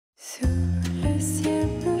ciel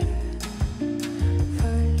bleu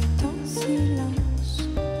volent en silence,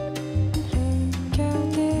 les cœurs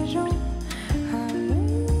des gens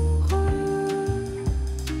amoureux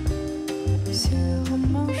sur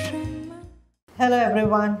mon chemin. Hello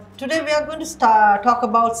everyone. Today we are going to talk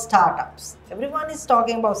about startups. Everyone is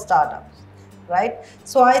talking about startups, right?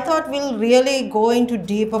 So I thought we'll really go into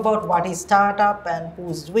deep about what is startup and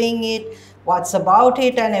who's doing it, what's about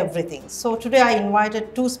it and everything. So today I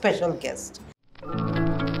invited two special guests.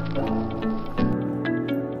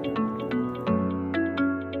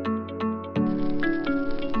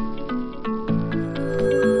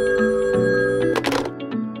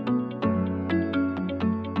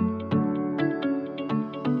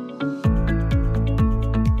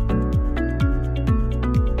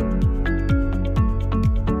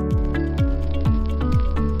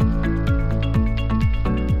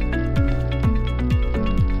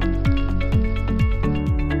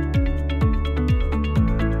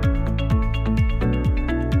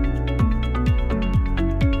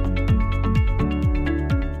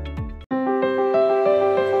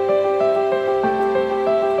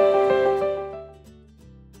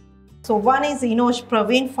 So one is Enosh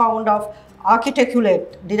Praveen, founder of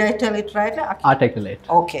Arteculate. Did I tell it right? Arteculate.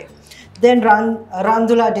 Okay. Then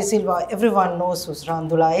Randhula de Silva. Everyone knows who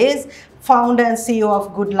Randhula is. Founder and CEO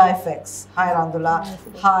of GoodLife X. Hi Randhula.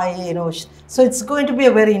 Hi Enosh. So it's going to be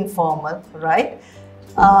a very informal, right?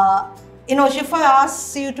 Enosh, if I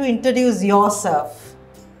ask you to introduce yourself,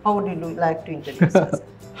 how would you like to introduce yourself?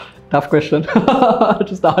 Tough question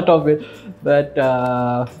to start off with, but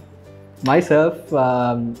myself,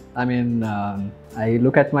 I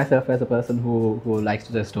look at myself as a person who likes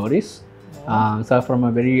to tell stories. So from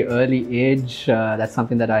a very early age, that's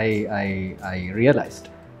something that I realized,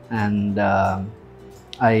 and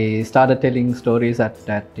I started telling stories at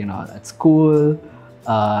school.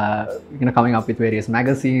 Coming up with various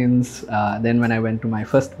magazines. Then when I went to my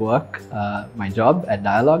first work, my job at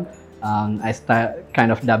Dialogue, I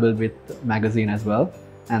kind of dabbled with magazine as well,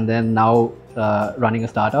 and then now running a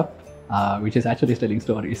startup. Which is actually telling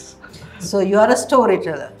stories. So you are a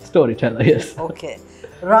storyteller? Storyteller, yes. Okay.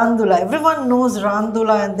 Randhula, everyone knows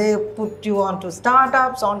Randhula and they put you onto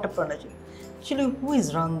startups, entrepreneurship. Actually, who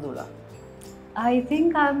is Randhula? I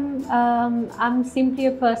think I'm simply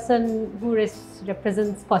a person who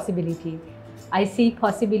represents possibility. I see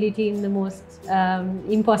possibility in the most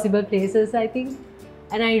impossible places, I think.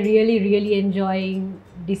 And I really enjoy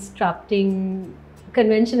disrupting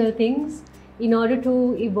conventional things in order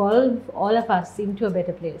to evolve all of us into a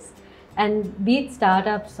better place. And be it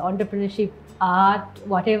startups, entrepreneurship, art,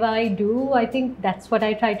 whatever I do, I think that's what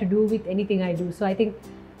I try to do with anything I do. So I think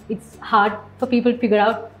it's hard for people to figure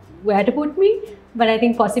out where to put me, but I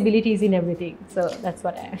think possibility is in everything. So that's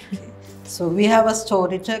what I am. So we have a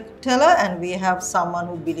storyteller and we have someone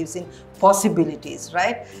who believes in possibilities,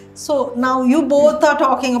 right? So now you both are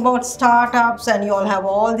talking about startups and you all have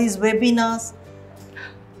all these webinars.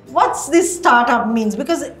 What's this startup means?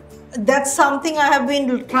 Because that's something I have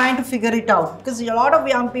been trying to figure it out. Because a lot of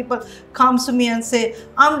young people come to me and say,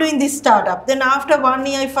 I'm doing this startup. Then after 1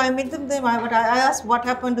 year, if I meet them, I ask, what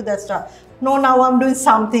happened to that startup? No, now I'm doing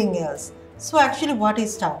something else. So actually, what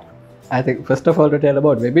is startup? I think first of all to tell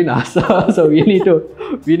about webinars. So we need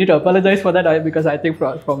to apologize for that, because I think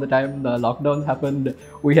from the time the lockdown happened,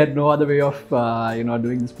 we had no other way of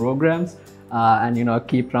doing these programs. And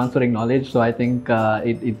keep transferring knowledge. So I think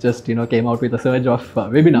it just came out with a surge of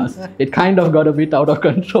webinars. It kind of got a bit out of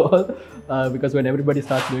control because when everybody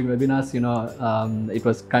starts doing webinars, it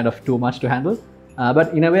was kind of too much to handle.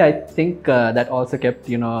 But in a way, I think that also kept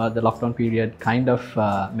the lockdown period kind of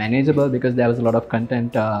manageable, because there was a lot of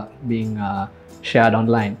content being shared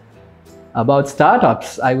online. About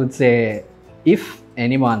startups, I would say if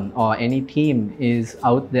anyone or any team is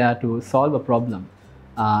out there to solve a problem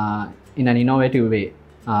in an innovative way,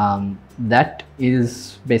 that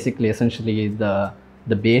is basically essentially the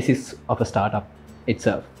basis of a startup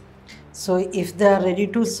itself. So if they are ready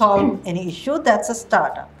to solve any issue, that's a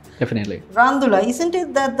startup. Definitely. Randhula, isn't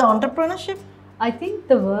it that the entrepreneurship? I think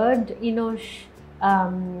the word Enosh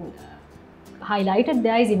highlighted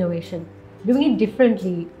there is innovation. Doing it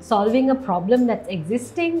differently, solving a problem that's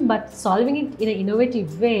existing, but solving it in an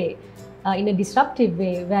innovative way, in a disruptive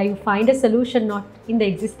way, where you find a solution not in the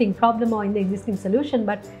existing problem or in the existing solution,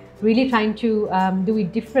 but really trying to do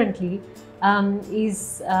it differently,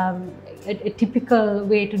 is a typical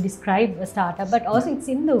way to describe a startup. But also it's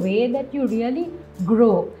in the way that you really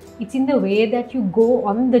grow. It's in the way that you go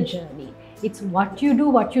on the journey. It's what you do,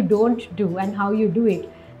 what you don't do, and how you do it.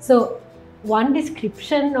 So one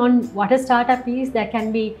description on what a startup is, there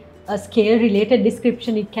can be a scale related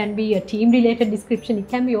description, it can be a team related description, it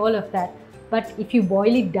can be all of that. But if you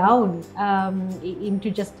boil it down into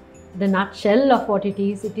just the nutshell of what it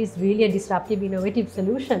is really a disruptive, innovative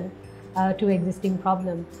solution to existing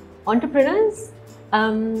problem. Entrepreneurs,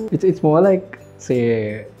 it's more like,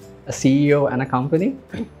 say, a CEO and a company.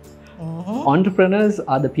 Entrepreneurs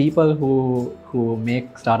are the people who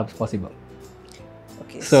make startups possible.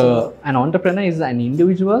 Okay, So an entrepreneur is an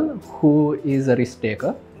individual who is a risk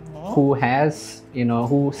taker, who has,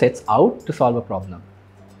 who sets out to solve a problem.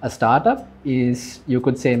 A startup is, you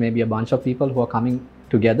could say, maybe a bunch of people who are coming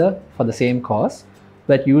together for the same cause,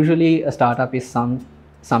 but usually a startup is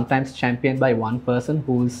sometimes championed by one person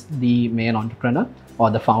who's the main entrepreneur or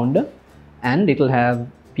the founder, and it'll have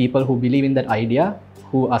people who believe in that idea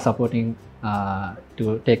who are supporting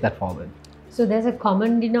to take that forward. so there's a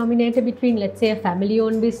common denominator between, let's say, a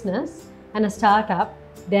family-owned business and a startup.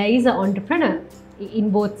 There is an entrepreneur in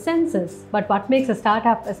both senses, but what makes a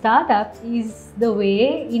startup is the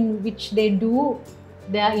way in which they do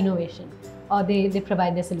their innovation, or they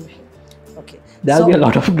provide their solution. okay. There'll be a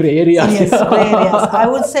lot of gray areas. Yes, gray areas. I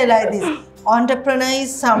would say like this: entrepreneur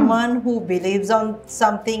is someone who believes on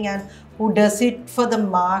something and who does it for the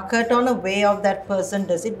market on a way of that person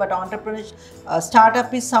does it. But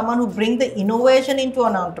startup is someone who brings the innovation into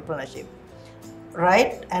an entrepreneurship,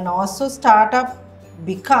 right? And also startup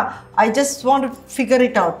I just want to figure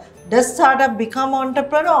it out. Does startup become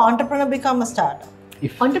entrepreneur, or entrepreneur become a startup?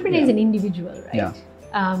 Entrepreneur is an individual, right?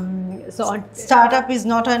 Yeah. Startup is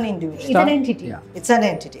not an individual. It's an entity. Yeah. It's an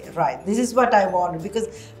entity, right? This is what I want, because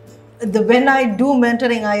when I do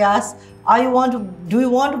mentoring, I ask, do you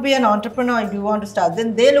want to be an entrepreneur, or do you want to start?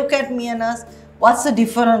 Then they look at me and ask, what's the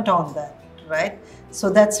difference on that, right? So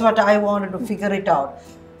that's what I wanted to figure it out.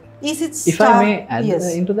 Is it If I may add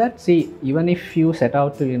into that, see, even if you set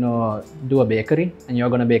out to, do a bakery and you're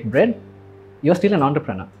going to bake bread, you're still an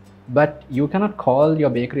entrepreneur, but you cannot call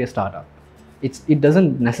your bakery a startup. It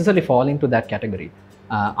doesn't necessarily fall into that category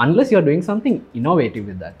unless you're doing something innovative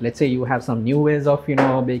with that. Let's say you have some new ways of,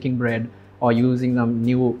 baking bread, or using some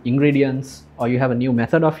new ingredients, or you have a new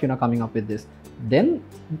method of, coming up with this. Then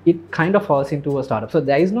it kind of falls into a startup. So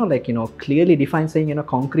there is no clearly defined saying,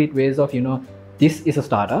 concrete ways of, this is a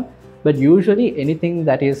startup. But usually anything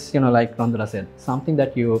that is, like Randhula said, something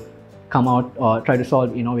that you come out or try to solve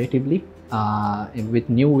innovatively with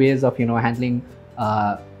new ways of, handling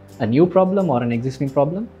a new problem or an existing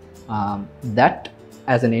problem, that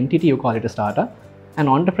as an entity you call it a startup. An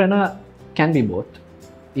entrepreneur can be both.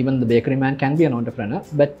 Even the bakery man can be an entrepreneur,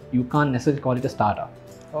 but you can't necessarily call it a startup.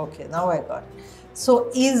 Okay, now I got it. So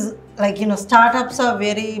is startups are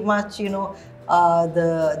very much,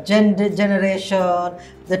 the generation,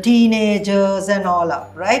 the teenagers and all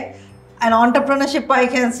up, right? And entrepreneurship, I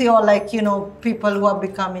can see all people who are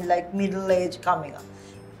becoming middle age coming up.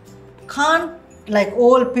 Can't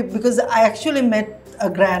old people, because I actually met a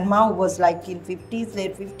grandma who was in 50s,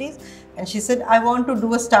 late 50s, and she said, I want to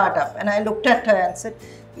do a startup. And I looked at her and said,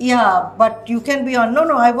 yeah, but you can be on,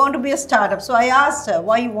 no, I want to be a startup. So I asked her,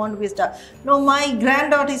 why you want to be a startup? No, my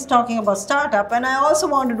granddaughter is talking about startup and I also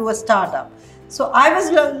want to do a startup. So I was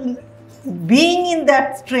being in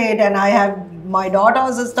that trade, and my daughter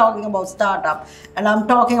was just talking about startup, and I'm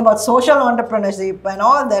talking about social entrepreneurship and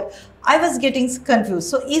all that. I was getting confused.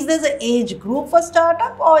 So is there an age group for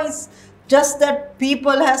startup, or is just that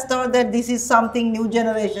people has thought that this is something new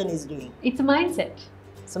generation is doing? It's a mindset.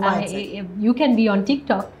 It's a mindset. You can be on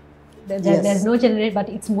TikTok. There's no generation, but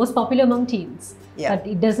it's most popular among teens. Yeah. But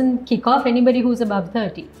it doesn't kick off anybody who's above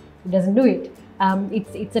 30. It doesn't do it.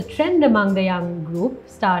 It's a trend among the young group,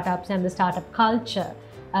 startups and the startup culture.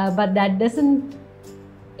 But that doesn't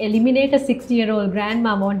eliminate a 60-year-old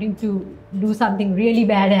grandma wanting to do something really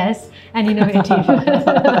badass and innovative.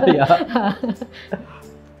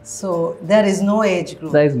 So there is no age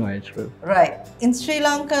group. There is no age group. Right. In Sri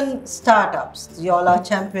Lankan startups, you all are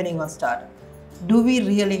championing on startup. Do we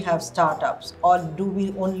really have startups, or do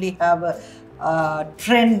we only have a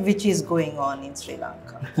trend which is going on in Sri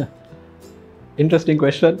Lanka? Interesting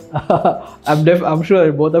question. I'm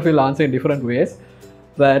sure both of you will answer in different ways,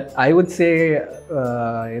 but I would say,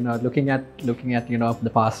 looking at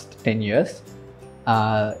the past 10 years,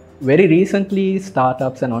 very recently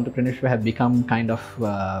startups and entrepreneurship have become kind of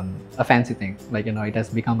a fancy thing. It has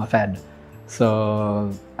become a fad.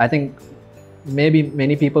 So I think maybe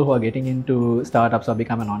many people who are getting into startups or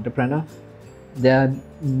become an entrepreneur, they're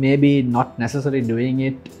maybe not necessarily doing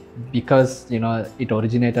it because it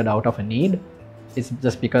originated out of a need. It's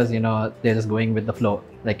just because they're just going with the flow,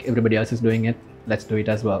 like everybody else is doing it, let's do it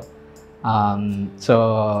as well.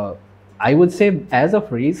 So I would say, as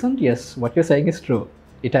of recent, yes, what you're saying is true.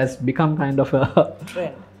 it has become kind of a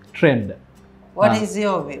trend. What is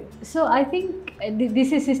your view? So I think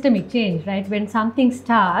this is systemic change, right? When something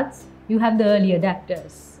starts, you have the early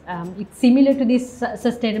adapters. It's similar to these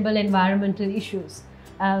sustainable environmental issues.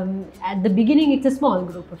 At the beginning, it's a small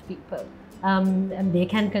group of people. And they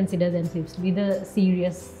can consider themselves to be the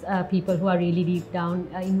serious people who are really deep down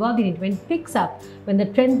involved in it. When it picks up, when the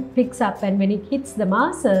trend picks up and when it hits the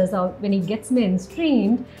masses or when it gets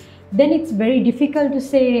mainstreamed, then it's very difficult to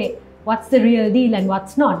say what's the real deal and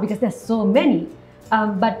what's not, because there's so many.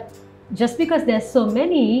 But just because there's so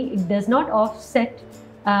many, it does not offset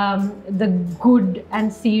the good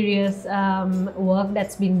and serious work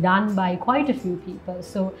that's been done by quite a few people.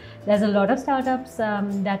 So there's a lot of startups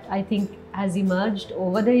that I think has emerged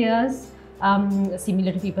over the years,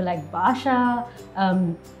 similar to people like Basha,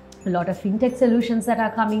 a lot of fintech solutions that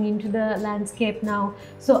are coming into the landscape now.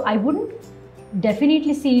 So I wouldn't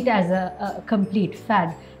definitely see it as a complete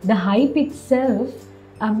fad. The hype itself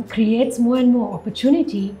creates more and more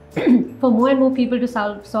opportunity for more and more people to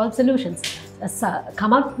solve solutions.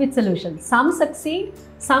 Come up with solutions. Some succeed,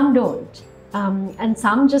 some don't, and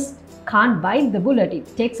some just can't bite the bullet.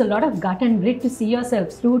 It takes a lot of gut and grit to see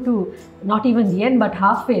yourself through to not even the end, but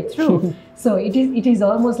halfway through. So it is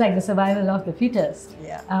almost like the survival of the fittest.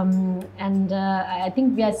 Yeah. I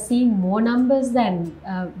think we are seeing more numbers than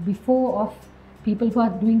before of people who are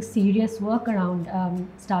doing serious work around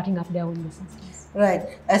starting up their own businesses. Right.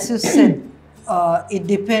 As you said, it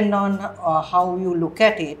depends on how you look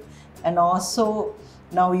at it. And also,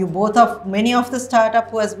 now you both of many of the startup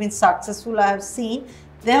who has been successful, I have seen,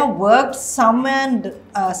 they have worked somewhere and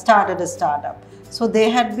started a startup. So they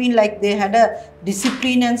had been like, they had a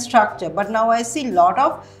discipline and structure. But now I see a lot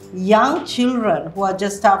of young children who are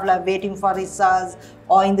just like waiting for results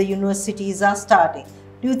or in the universities are starting.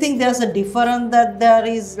 Do you think there's a difference that there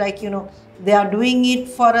is like, they are doing it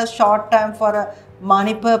for a short time for a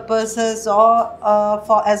money purposes or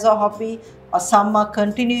for as a hobby? Or some are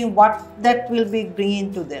continuing, what that will be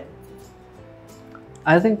bringing to them?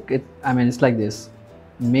 I think it's like this.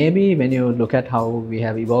 Maybe when you look at how we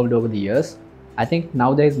have evolved over the years, I think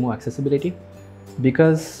now there is more accessibility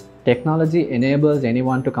because technology enables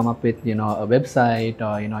anyone to come up with, a website,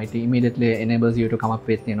 or, it immediately enables you to come up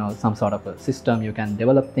with, some sort of a system. You can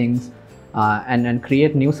develop things and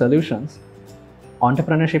create new solutions.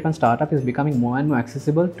 Entrepreneurship and startup is becoming more and more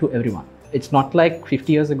accessible to everyone. It's not like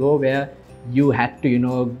 50 years ago where you had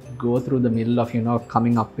to, go through the middle of,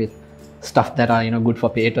 coming up with stuff that are, good for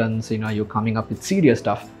patents, you're coming up with serious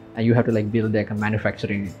stuff and you have to like build like a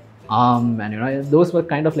manufacturing arm and, those were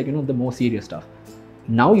kind of like, the more serious stuff.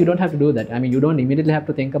 Now you don't have to do that. You don't immediately have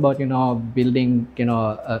to think about, building,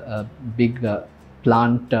 a big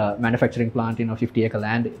plant, manufacturing plant, 50-acre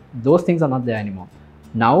land. Those things are not there anymore.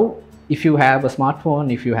 Now, if you have a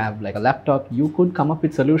smartphone, if you have like a laptop, you could come up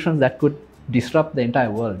with solutions that could disrupt the entire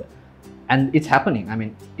world. And it's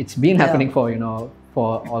happening. It's been happening for,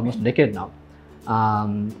 for almost a decade now.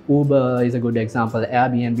 Uber is a good example.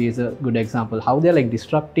 Airbnb is a good example. How they're like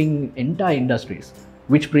disrupting entire industries,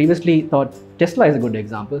 which previously thought Tesla is a good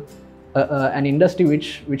example. An industry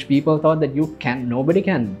which people thought that nobody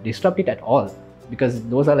can disrupt it at all because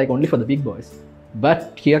those are like only for the big boys.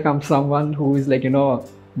 But here comes someone who is like,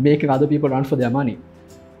 making other people run for their money.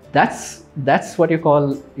 That's what you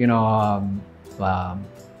call,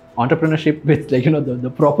 entrepreneurship with like, the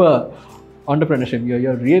proper entrepreneurship.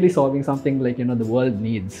 You're really solving something like, the world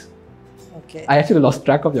needs. Okay. I actually lost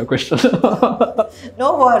track of your question.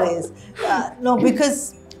 No worries. No,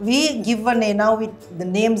 because we given now the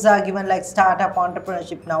names are given like startup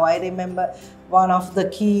entrepreneurship. Now I remember one of the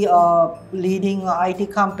key leading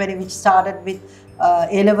IT company which started with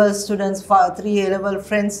A-level students, 3 A-level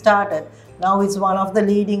friends started. Now it's one of the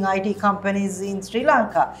leading IT companies in Sri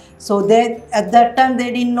Lanka. So at that time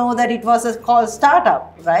they didn't know that it was called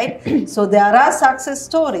startup, right? So there are success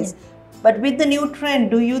stories. But with the new trend,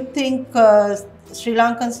 do you think Sri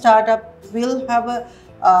Lankan startup will have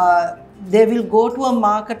they will go to a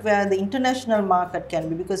market where the international market can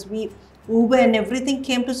be? Because Uber and everything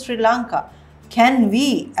came to Sri Lanka. Can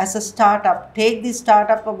we as a startup take this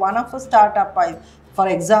startup, one of a startup, for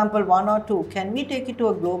example, 1 or 2, can we take it to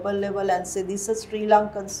a global level and say this is a Sri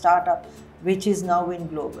Lankan startup which is now in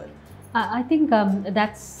global? I think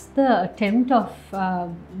that's the attempt of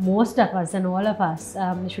most of us and all of us.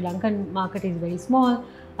 The Sri Lankan market is very small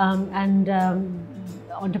and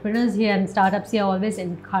entrepreneurs here and startups here are always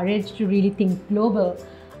encouraged to really think global.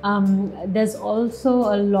 There's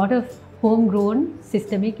also a lot of homegrown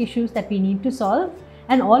systemic issues that we need to solve,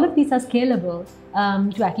 And all of these are scalable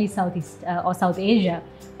to at least Southeast or South Asia.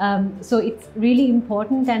 So it's really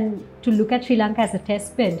important and to look at Sri Lanka as a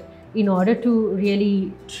test bed in order to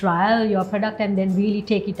really trial your product and then really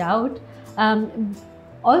take it out.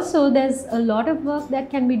 Also, there's a lot of work that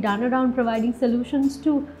can be done around providing solutions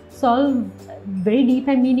to solve very deep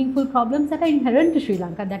and meaningful problems that are inherent to Sri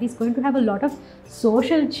Lanka, that is going to have a lot of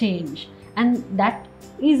social change, and that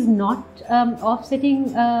is not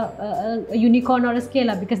offsetting a unicorn or a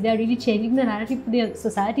scale-up, because they are really changing the narrative for the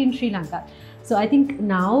society in Sri Lanka. So I think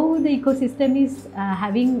now the ecosystem is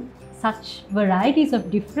having such varieties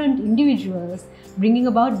of different individuals bringing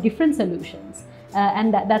about different solutions.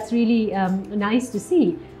 And that's really nice to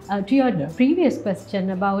see. To your previous question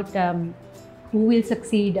about who will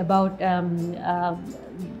succeed, about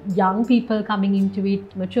young people coming into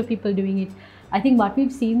it, mature people doing it, I think what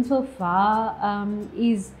we've seen so far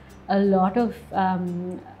is a lot of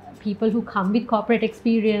people who come with corporate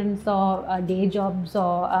experience or day jobs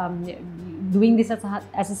or doing this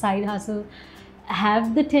as a side hustle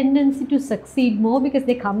have the tendency to succeed more because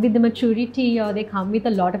they come with the maturity, or they come with a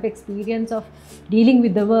lot of experience of dealing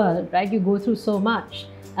with the world, right? You go through so much.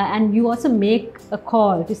 And you also make a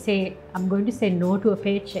call to say, I'm going to say no to a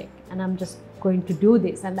paycheck and I'm just going to do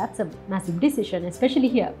this. And that's a massive decision, especially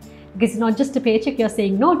here. Because it's not just a paycheck you're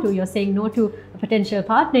saying no to, you're saying no to a potential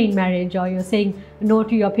partner in marriage, or you're saying no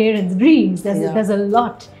to your parents' dreams. There's a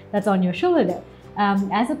lot that's on your shoulder.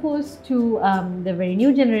 As opposed to the very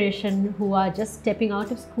new generation who are just stepping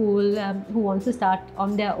out of school, who want to start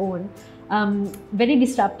on their own. Very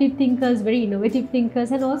disruptive thinkers, very innovative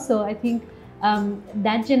thinkers, and also I think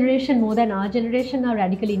that generation more than our generation are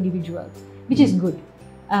radical individuals, which is good.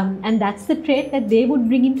 And that's the trait that they would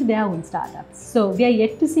bring into their own startups. So we are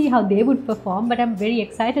yet to see how they would perform, but I'm very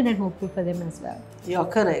excited and hopeful for them as well. You're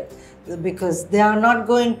correct, because they are not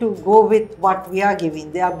going to go with what we are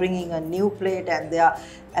giving. They are bringing a new plate, and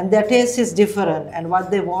their taste is different, and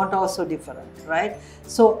what they want also different, right?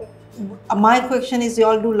 So my question is, you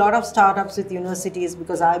all do a lot of startups with universities,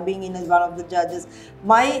 because I being in as one of the judges,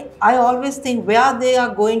 I always think where they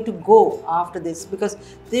are going to go after this, because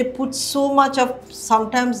they put so much of,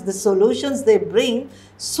 sometimes the solutions they bring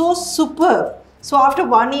so superb. So after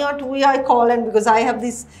 1 year, 2 years, I call, and because I have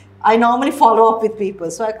this, I normally follow up with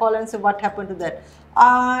people, so I call and say, what happened to that?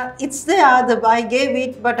 It's there, I gave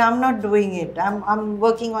it, but I'm not doing it. I'm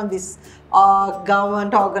working on this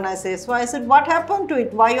government organization. So I said, what happened to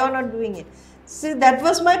it? Why you're not doing it? See, that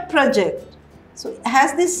was my project. So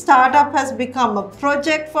has this startup has become a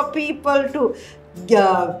project for people to,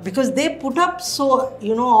 because they put up so,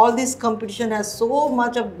 all this competition has so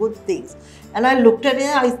much of good things. And I looked at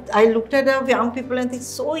it, I looked at young people and think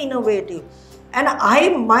so innovative. And I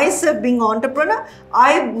myself being entrepreneur,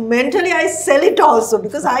 I sell it also,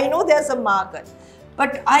 because I know there's a market.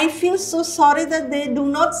 But I feel so sorry that they do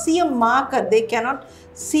not see a market. They cannot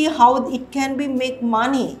see how it can be make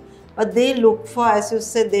money. But they look for, as you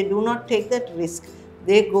said, they do not take that risk.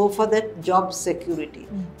 They go for that job security.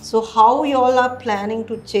 So how you all are planning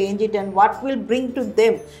to change it, and what will bring to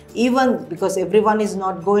them, even because everyone is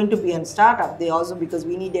not going to be a startup. They also, because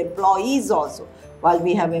we need employees also, while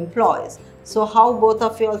we have employees. So how both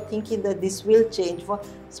of you are thinking that this will change for,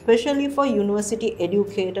 especially for university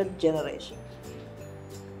educated generation?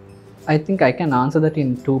 I think I can answer that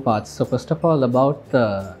in two parts. So first of all, about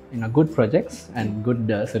good projects and good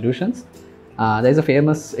solutions. There's a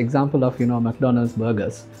famous example of McDonald's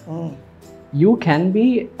burgers. You can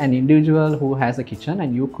be an individual who has a kitchen,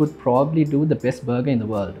 and you could probably do the best burger in the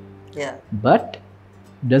world. Yeah. But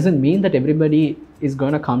doesn't mean that everybody is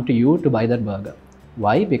going to come to you to buy that burger.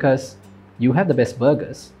 Why? Because you have the best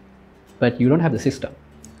burgers, but you don't have the system.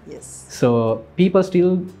 Yes. So people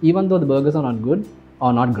still, even though the burgers are not good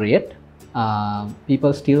or not great,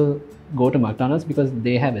 people still go to McDonald's because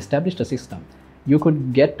they have established a system. You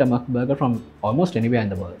could get a McBurger from almost anywhere in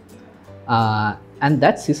the world. And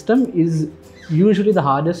that system is usually the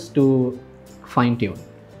hardest to fine tune.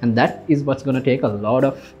 And that is what's going to take a lot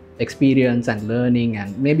of experience and learning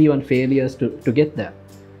and maybe even failures to get there.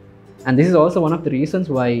 And this is also one of the reasons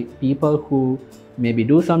why people who maybe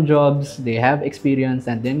do some jobs, they have experience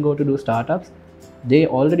and then go to do startups, they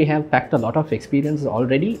already have packed a lot of experience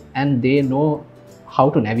already, and they know how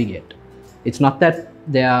to navigate. It's not that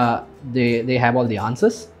they have all the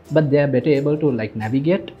answers, but they are better able to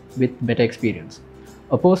navigate with better experience.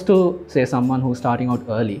 Opposed to, say, someone who's starting out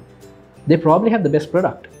early, they probably have the best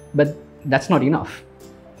product, but that's not enough.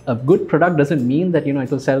 A good product doesn't mean that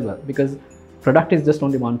it will sell well, because product is just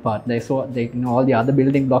only one part. All the other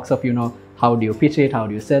building blocks of how do you pitch it, how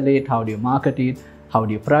do you sell it, how do you market it, how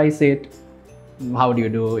do you price it. how do you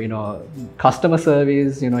do, customer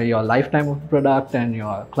service, your lifetime of the product and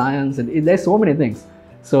your clients, and there's so many things.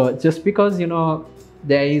 So just because,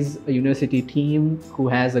 there is a university team who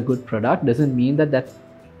has a good product doesn't mean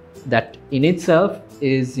that in itself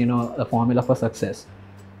is, a formula for success.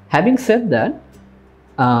 Having said that,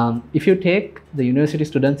 if you take the university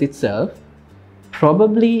students itself,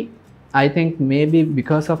 probably, I think maybe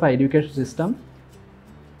because of our education system,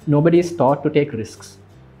 nobody is taught to take risks,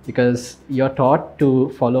 because you're taught to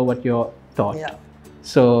follow what you're taught. Yeah.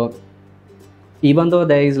 So even though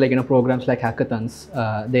there is programs like hackathons,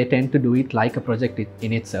 they tend to do it like a project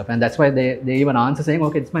in itself, and that's why they even answer saying,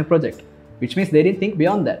 okay, it's my project, which means they didn't think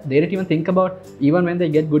beyond that. They didn't even think about, even when they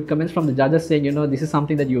get good comments from the judges saying, this is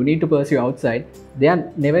something that you need to pursue outside, they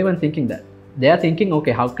are never even thinking that. They are thinking,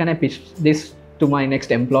 okay, how can I pitch this to my next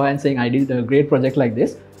employer and saying I did a great project like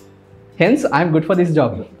this, hence I'm good for this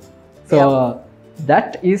job. So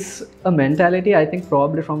that is a mentality, I think,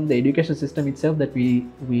 probably from the education system itself that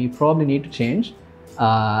we probably need to change,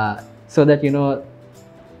 so that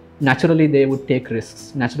naturally they would take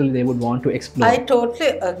risks, naturally they would want to explore. I totally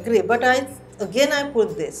agree, but I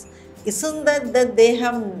put this, isn't that they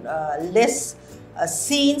have less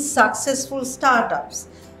seen successful startups,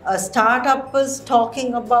 startups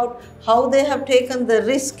talking about how they have taken the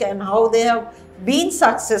risk and how they have been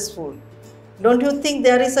successful. Don't you think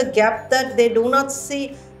there is a gap that they do not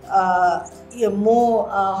see more,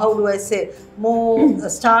 how do I say, more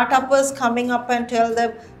startups coming up and tell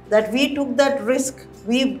them that we took that risk,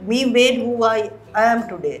 we made who I am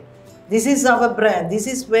today. This is our brand, this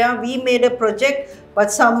is where we made a project,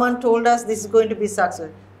 but someone told us this is going to be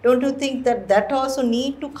successful. Don't you think that also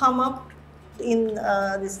need to come up in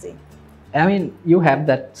this thing? I mean, you have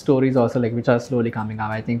that stories also which are slowly coming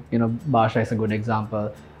up. I think, Basha is a good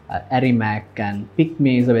example. Arimac and Pick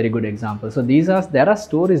Me is a very good example. So there are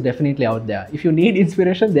stories definitely out there. If you need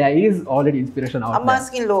inspiration, there is already inspiration out there. I'm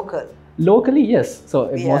asking local. Locally, yes.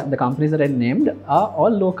 So most of the companies that I named are all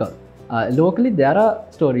local. Locally, there are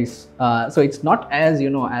stories. So it's not as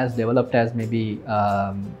as developed as maybe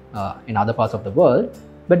in other parts of the world,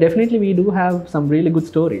 but definitely we do have some really good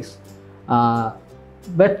stories.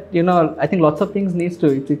 But I think lots of things needs to.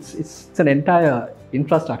 It's an entire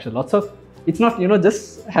infrastructure. It's not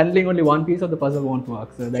just handling only one piece of the puzzle won't work.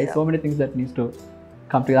 So there is so many things that needs to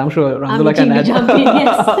come together. I'm sure Randhula can add. Jump in,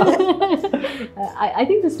 yes. I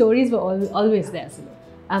think the stories were always there.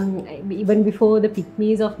 Even before the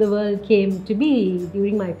Pick-me's of the world came to be,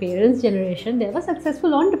 during my parents' generation, they were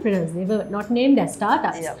successful entrepreneurs. They were not named as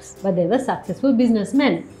startups, but they were successful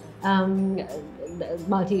businessmen.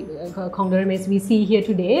 Multi-conglomerates we see here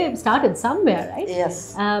today started somewhere, right?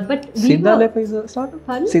 Yes. But Siddhalepa is a startup?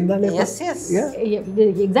 Pardon? Siddhalepa? Yes. Yeah.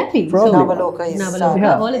 Exactly. Probably. Navaloka is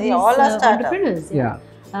Navaloka, all of these all are startup. entrepreneurs. Yeah.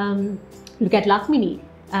 Look at Lakmini,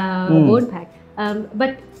 Boardpack.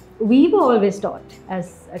 But we were always taught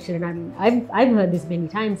as children. I've heard this many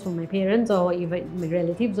times from my parents or even my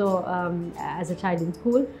relatives or as a child in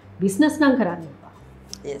school. Business nang karanna.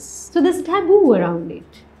 Yes. So there's a taboo around it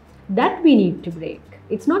that we need to break.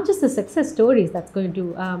 It's not just the success stories that's going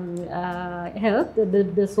to help.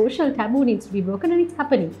 The social taboo needs to be broken, and it's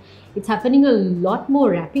happening. It's happening a lot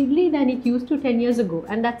more rapidly than it used to 10 years ago,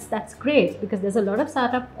 and that's great, because there's a lot of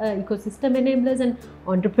startup ecosystem enablers and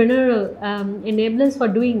entrepreneurial enablers for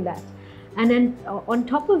doing that. And then on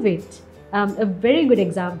top of it, a very good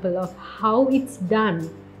example of how it's done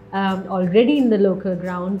already in the local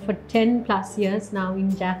ground for 10 plus years now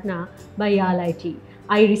in Jaffna by YAL IT.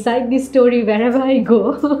 I recite this story wherever I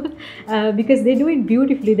go because they do it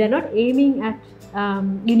beautifully. They're not aiming at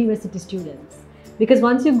university students, because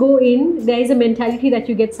once you go in, there is a mentality that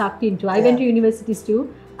you get sucked into. I went to universities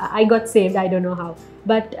too. I got saved, I don't know how,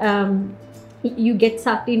 but you get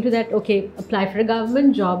sucked into that. Okay, apply for a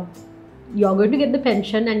government job, you're going to get the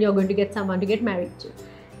pension and you're going to get someone to get married to.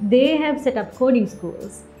 They have set up coding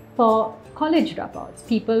schools for college dropouts,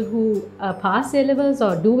 people who pass A-levels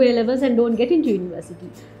or do A-levels and don't get into university.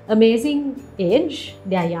 Amazing age,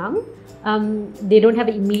 they are young, they don't have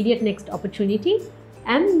an immediate next opportunity,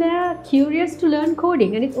 and they're curious to learn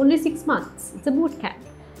coding, and it's only 6 months. It's a boot camp.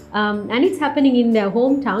 And it's happening in their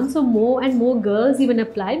hometown, so more and more girls even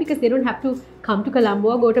apply because they don't have to come to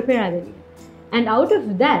Colombo or go to Peradeniya. And out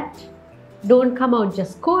of that, don't come out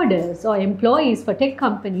just coders or employees for tech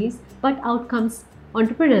companies, but out comes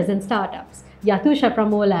entrepreneurs and startups. Yatusha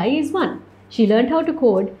from Olai is one. She learned how to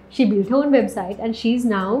code, she built her own website, and she's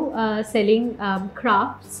now selling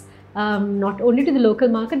crafts not only to the local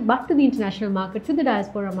market but to the international market, to the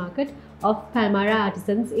diaspora market of Palmyra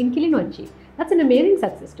artisans in Kilinochchi. That's an amazing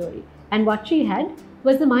success story. And what she had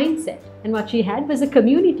was the mindset. And what she had was a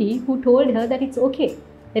community who told her that it's okay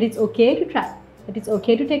to try, that it's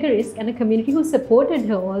okay to take a risk, and a community who supported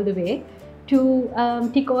her all the way to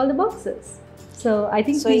tick all the boxes. So I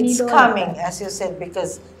think we need all of coming, that. as you said,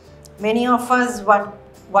 because many of us,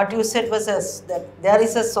 what you said was that there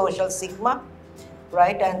is a social stigma,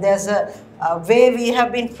 right? And there's a way we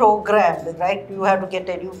have been programmed, right? You have to get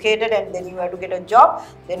educated, and then you have to get a job,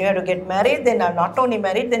 then you have to get married, then not only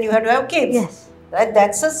married, then you have to have kids. Yes. Right?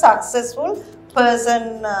 That's a successful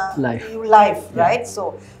person life, right?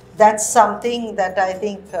 So that's something that I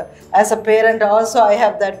think as a parent also I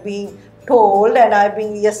have that being told,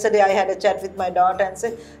 and yesterday I had a chat with my daughter and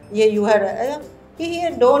said, yeah, you had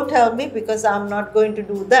here, don't tell me because I'm not going to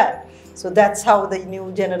do that. So that's how the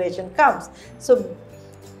new generation comes. So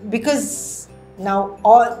because now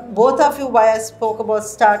both of you, why I spoke about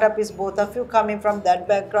startup is both of you coming from that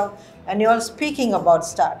background and you're speaking about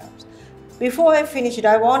startups. Before I finish it,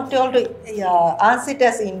 I want you all to answer it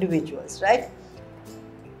as individuals, right?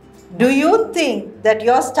 Do you think that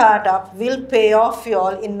your startup will pay off you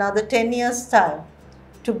all in another 10 years' time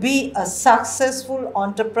to be a successful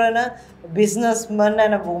entrepreneur, businessman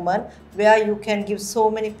and a woman where you can give so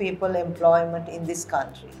many people employment in this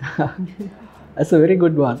country? That's a very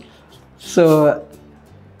good one. So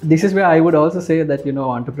this is where I would also say that,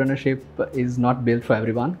 entrepreneurship is not built for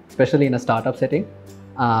everyone, especially in a startup setting,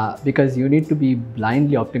 because you need to be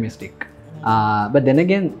blindly optimistic. But then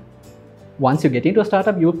again, once you get into a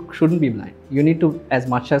startup, you shouldn't be blind. You need to, as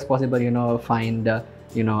much as possible, find,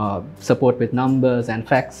 support with numbers and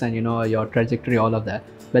facts and, your trajectory, all of that.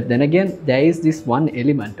 But then again, there is this one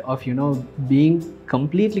element of, being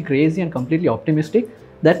completely crazy and completely optimistic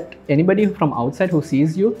that anybody from outside who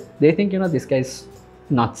sees you, they think, this guy's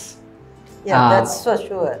nuts. Yeah, that's for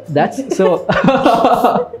sure. That's so.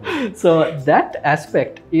 So that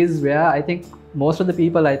aspect is where I think most of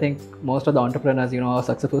the entrepreneurs,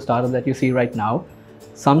 successful startups that you see right now,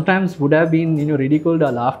 sometimes would have been, ridiculed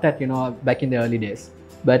or laughed at, back in the early days.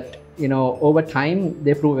 But, over time,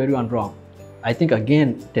 they prove everyone wrong. I think,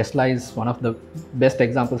 again, Tesla is one of the best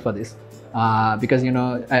examples for this. Because,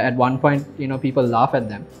 at one point, people laugh at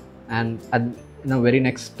them. And at very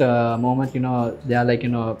next moment, they are like,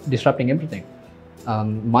 disrupting everything.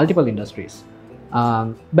 Multiple industries.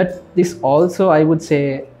 But this also, I would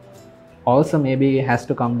say, also maybe has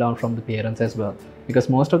to come down from the parents as well, because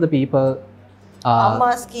most of the people I'm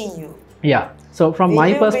asking you, so from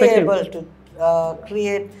my perspective, will you be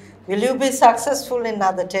able to will you be successful in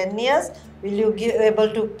another 10 years? Will you be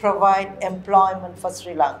able to provide employment for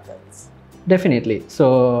Sri Lankans? Definitely.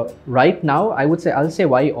 So right now I'll say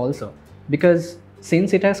why also, because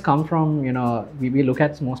since it has come from, we look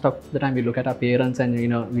at, most of the time we look at our parents and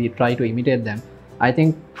we try to imitate them. I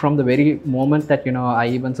think from the very moment that, I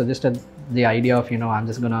even suggested the idea of, I'm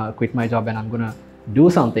just going to quit my job and I'm going to do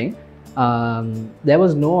something, there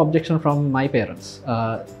was no objection from my parents.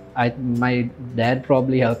 My dad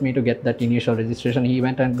probably helped me to get that initial registration. He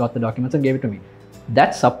went and got the documents and gave it to me.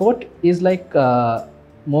 That support is like,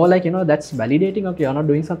 more like, that's validating, okay, you're not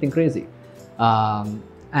doing something crazy.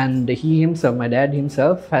 And he himself, my dad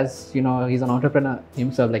himself has, he's an entrepreneur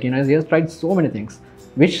himself, like, he has tried so many things,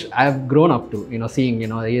 which I've grown up to, seeing,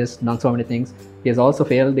 he has done so many things. He has also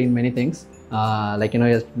failed in many things. Like, he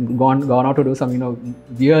has gone out to do some,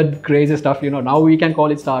 weird, crazy stuff, now we can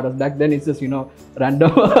call it startups. Back then it's just,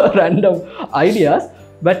 random ideas.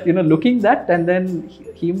 But, looking that and then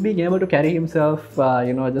him being able to carry himself,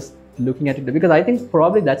 just looking at it, because I think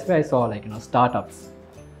probably that's where I saw, like, startups,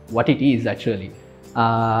 what it is actually.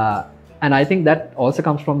 And I think that also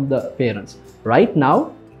comes from the parents. Right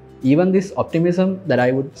now, even this optimism that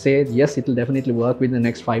I would say, yes, it will definitely work within the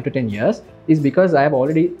next 5 to 10 years, is because I have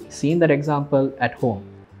already seen that example at home.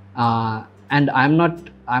 And I'm not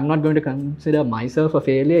going to consider myself a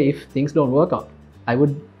failure if things don't work out. I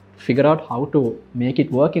would figure out how to make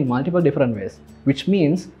it work in multiple different ways, which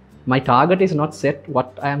means my target is not set.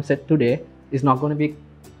 What I am set today is not going to be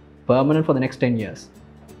permanent for the next 10 years.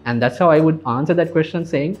 And that's how I would answer that question,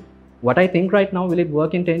 saying, what I think right now, will it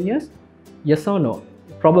work in 10 years? Yes or no?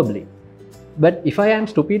 Probably. But if I am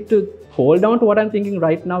stupid to hold on to what I'm thinking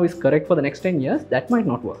right now is correct for the next 10 years, that might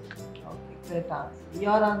not work. Okay, great answer.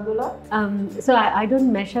 Your Randhula? So I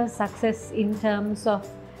don't measure success in terms of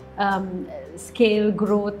scale,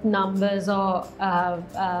 growth, numbers, or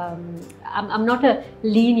I'm not a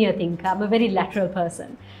linear thinker. I'm a very lateral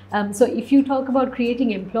person. So if you talk about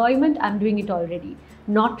creating employment, I'm doing it already.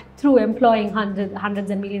 Not through employing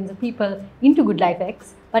hundreds and millions of people into GoodLife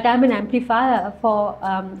X, but I'm an amplifier for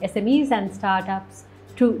SMEs and startups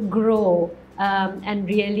to grow and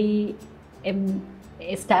really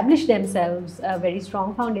establish themselves a very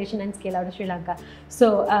strong foundation and scale out of Sri Lanka.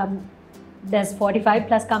 So there's 45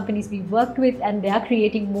 plus companies we've worked with, and they are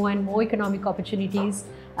creating more and more economic opportunities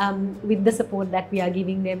with the support that we are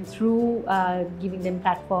giving them through giving them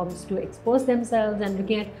platforms to expose themselves and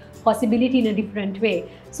looking at possibility in a different way.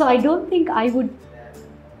 So I don't think I would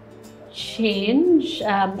change.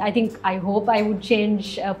 I hope I would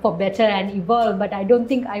change for better and evolve, but I don't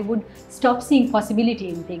think I would stop seeing possibility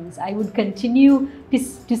in things. I would continue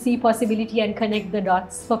to see possibility and connect the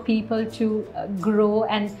dots for people to grow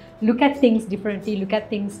and look at things differently, look at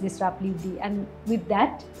things disruptively. And with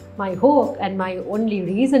that, my hope and my only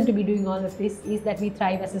reason to be doing all of this is that we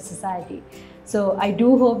thrive as a society. So I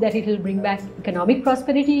do hope that it will bring back economic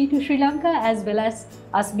prosperity to Sri Lanka, as well as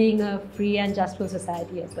us being a free and justful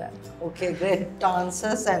society as well. Okay, great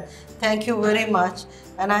answers, and thank you very much.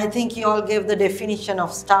 And I think you all gave the definition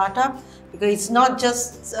of startup, because it's not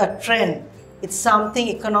just a trend. It's something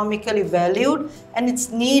economically valued, and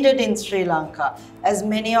it's needed in Sri Lanka. As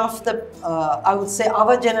many of the, I would say,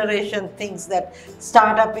 our generation thinks that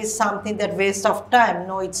startup is something that waste of time.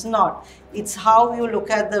 No, it's not. It's how you look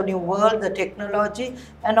at the new world, the technology,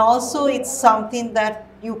 and also it's something that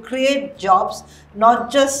you create jobs,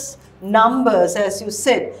 not just numbers, as you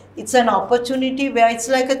said. It's an opportunity where it's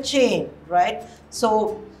like a chain, right?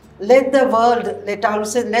 So let the world,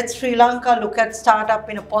 let Sri Lanka look at startup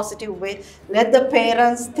in a positive way. Let the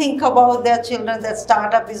parents think about their children, that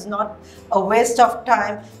startup is not a waste of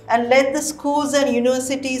time. And let the schools and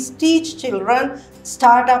universities teach children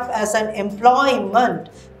startup as an employment,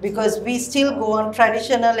 because we still go on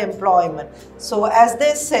traditional employment. So as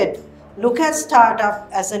they said, look at startup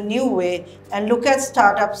as a new way, and look at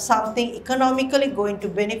startup something economically going to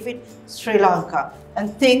benefit Sri Lanka.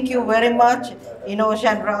 And thank you very much, Enosh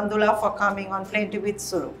and Randhula, for coming on Plenty with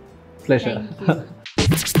Sulo. Pleasure. Thank you.